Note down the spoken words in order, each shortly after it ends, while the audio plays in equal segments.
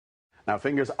Now,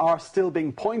 fingers are still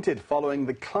being pointed following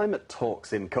the climate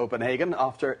talks in Copenhagen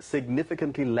after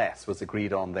significantly less was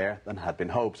agreed on there than had been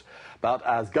hoped. But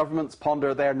as governments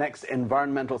ponder their next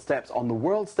environmental steps on the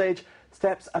world stage,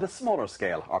 steps at a smaller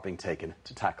scale are being taken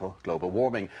to tackle global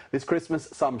warming. This Christmas,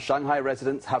 some Shanghai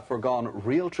residents have foregone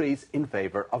real trees in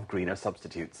favour of greener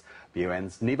substitutes.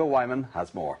 BON's Neva Wyman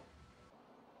has more.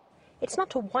 It's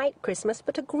not a white Christmas,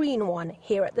 but a green one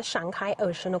here at the Shanghai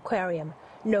Ocean Aquarium.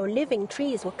 No living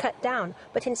trees were cut down,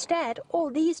 but instead all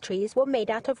these trees were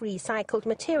made out of recycled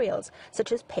materials,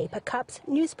 such as paper cups,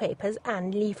 newspapers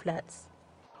and leaflets.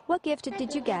 What gift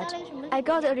did you get? I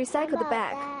got a recycled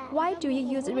bag. Why do you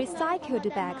use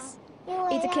recycled bags?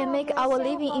 It can make our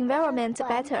living environment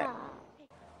better.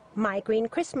 My Green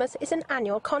Christmas is an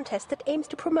annual contest that aims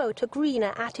to promote a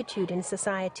greener attitude in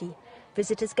society.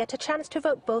 Visitors get a chance to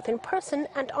vote both in person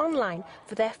and online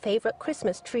for their favourite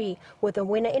Christmas tree, with the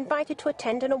winner invited to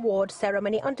attend an award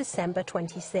ceremony on December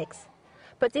 26.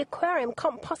 But the aquarium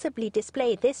can't possibly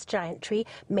display this giant tree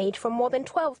made from more than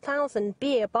 12,000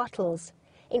 beer bottles.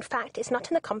 In fact, it's not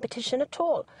in the competition at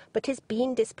all, but is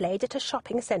being displayed at a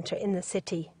shopping centre in the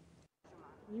city.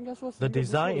 The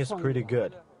design is pretty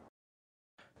good.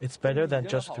 It's better than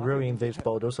just throwing these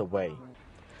bottles away.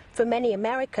 For many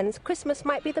Americans, Christmas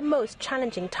might be the most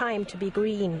challenging time to be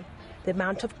green. The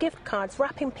amount of gift cards,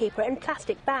 wrapping paper and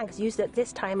plastic bags used at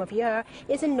this time of year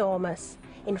is enormous.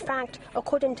 In fact,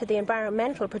 according to the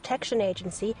Environmental Protection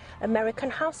Agency,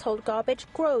 American household garbage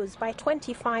grows by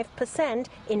 25%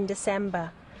 in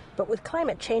December. But with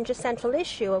climate change a central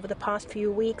issue over the past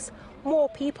few weeks, more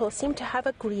people seem to have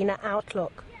a greener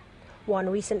outlook. One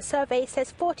recent survey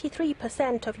says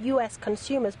 43% of U.S.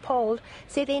 consumers polled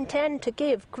say they intend to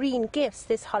give green gifts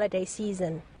this holiday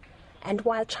season. And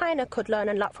while China could learn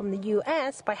a lot from the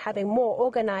U.S. by having more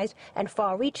organized and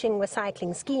far-reaching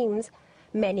recycling schemes,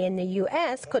 many in the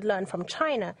U.S. could learn from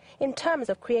China in terms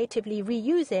of creatively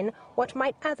reusing what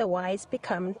might otherwise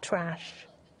become trash.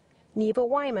 Neva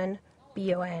Wyman,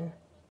 BON.